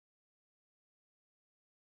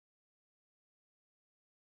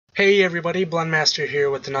Hey everybody, BlendMaster here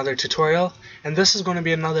with another tutorial, and this is going to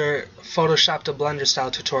be another Photoshop to Blender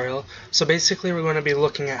style tutorial. So basically we're going to be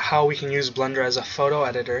looking at how we can use Blender as a photo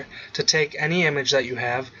editor to take any image that you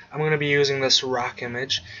have. I'm going to be using this rock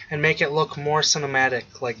image and make it look more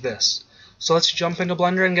cinematic like this. So let's jump into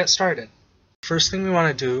Blender and get started. First thing we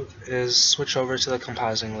want to do is switch over to the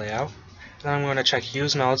compositing layout. Then I'm going to check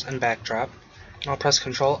Use Nodes and Backdrop, and I'll press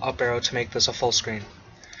Ctrl up arrow to make this a full screen.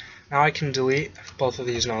 Now I can delete both of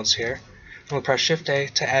these nodes here. We'll press Shift A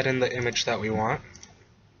to add in the image that we want.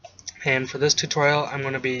 And for this tutorial, I'm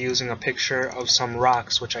going to be using a picture of some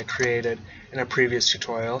rocks which I created in a previous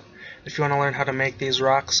tutorial. If you want to learn how to make these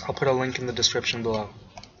rocks, I'll put a link in the description below.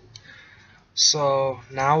 So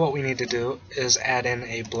now what we need to do is add in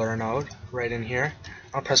a blur node right in here.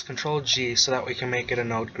 I'll press Ctrl G so that we can make it a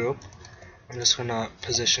node group. I'm just going to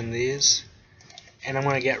position these. And I'm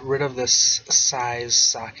going to get rid of this size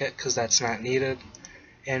socket because that's not needed.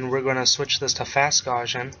 And we're going to switch this to fast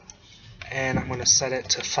Gaussian, and I'm going to set it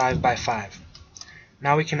to 5 by 5.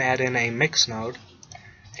 Now we can add in a mix node,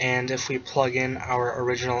 and if we plug in our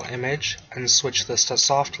original image and switch this to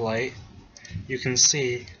soft light, you can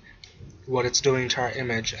see what it's doing to our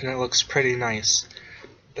image, and it looks pretty nice.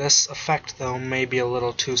 This effect though may be a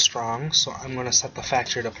little too strong, so I'm going to set the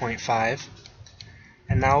factor to 0.5.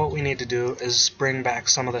 And now what we need to do is bring back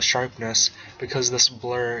some of the sharpness because this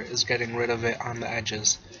blur is getting rid of it on the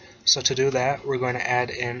edges. So to do that, we're going to add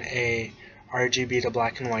in a RGB to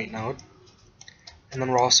black and white node. And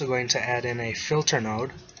then we're also going to add in a filter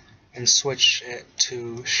node and switch it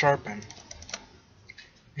to sharpen.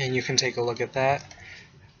 And you can take a look at that.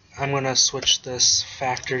 I'm going to switch this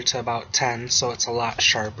factor to about 10 so it's a lot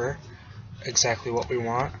sharper. Exactly what we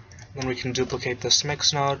want. Then we can duplicate this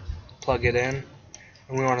mix node, plug it in,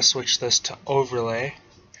 and we want to switch this to overlay,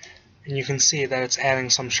 and you can see that it's adding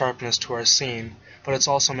some sharpness to our scene, but it's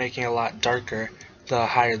also making it a lot darker the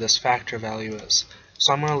higher this factor value is.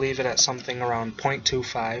 So I'm going to leave it at something around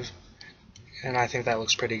 0.25, and I think that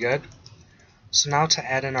looks pretty good. So now to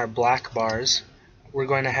add in our black bars, we're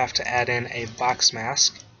going to have to add in a box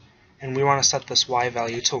mask, and we want to set this Y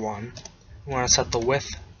value to 1. We want to set the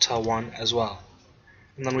width to 1 as well.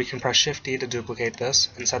 And then we can press Shift D to duplicate this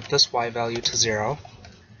and set this Y value to 0.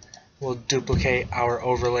 We'll duplicate our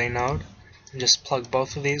overlay node and just plug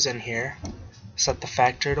both of these in here, set the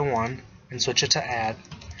factor to 1, and switch it to add.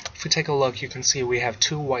 If we take a look, you can see we have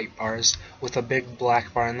two white bars with a big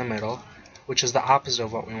black bar in the middle, which is the opposite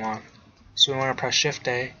of what we want. So we want to press Shift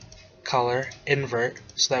A, color, invert,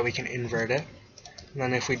 so that we can invert it. And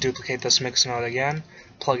then if we duplicate this mix node again,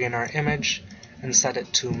 plug in our image, and set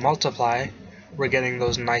it to multiply, we're getting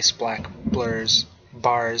those nice black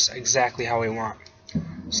bars exactly how we want.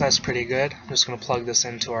 So that's pretty good. I'm just going to plug this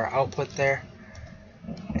into our output there,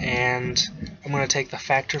 and I'm going to take the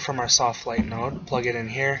factor from our soft light node, plug it in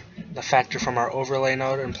here, the factor from our overlay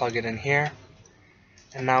node, and plug it in here.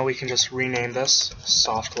 And now we can just rename this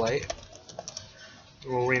soft light.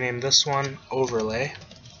 We'll rename this one overlay.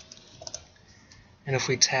 And if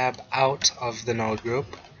we tab out of the node group,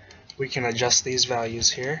 we can adjust these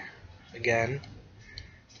values here again.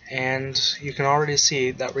 And you can already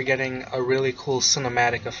see that we're getting a really cool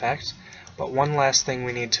cinematic effect. But one last thing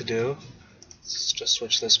we need to do, let's just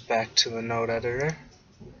switch this back to the node editor.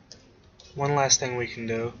 One last thing we can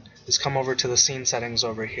do is come over to the scene settings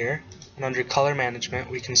over here, and under color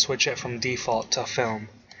management we can switch it from default to film,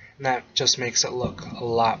 and that just makes it look a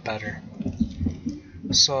lot better.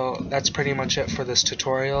 So that's pretty much it for this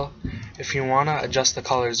tutorial. If you want to adjust the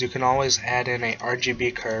colors, you can always add in a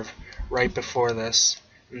RGB curve right before this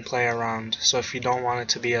and play around. So if you don't want it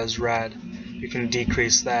to be as red, you can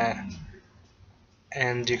decrease that,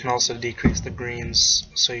 and you can also decrease the greens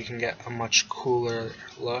so you can get a much cooler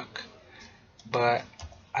look. But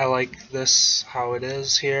I like this how it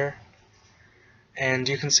is here, and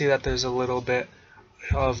you can see that there's a little bit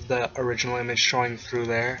of the original image showing through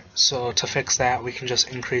there. So to fix that, we can just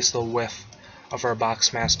increase the width of our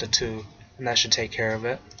box mask to 2, and that should take care of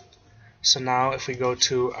it. So now if we go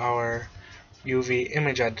to our UV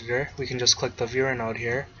image editor, we can just click the viewer node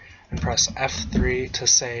here and press F3 to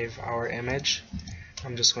save our image.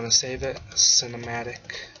 I'm just going to save it as cinematic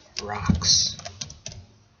rocks.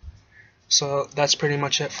 So that's pretty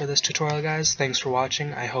much it for this tutorial, guys. Thanks for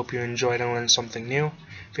watching. I hope you enjoyed and learned something new.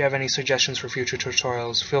 If you have any suggestions for future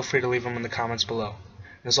tutorials, feel free to leave them in the comments below.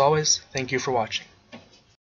 As always, thank you for watching.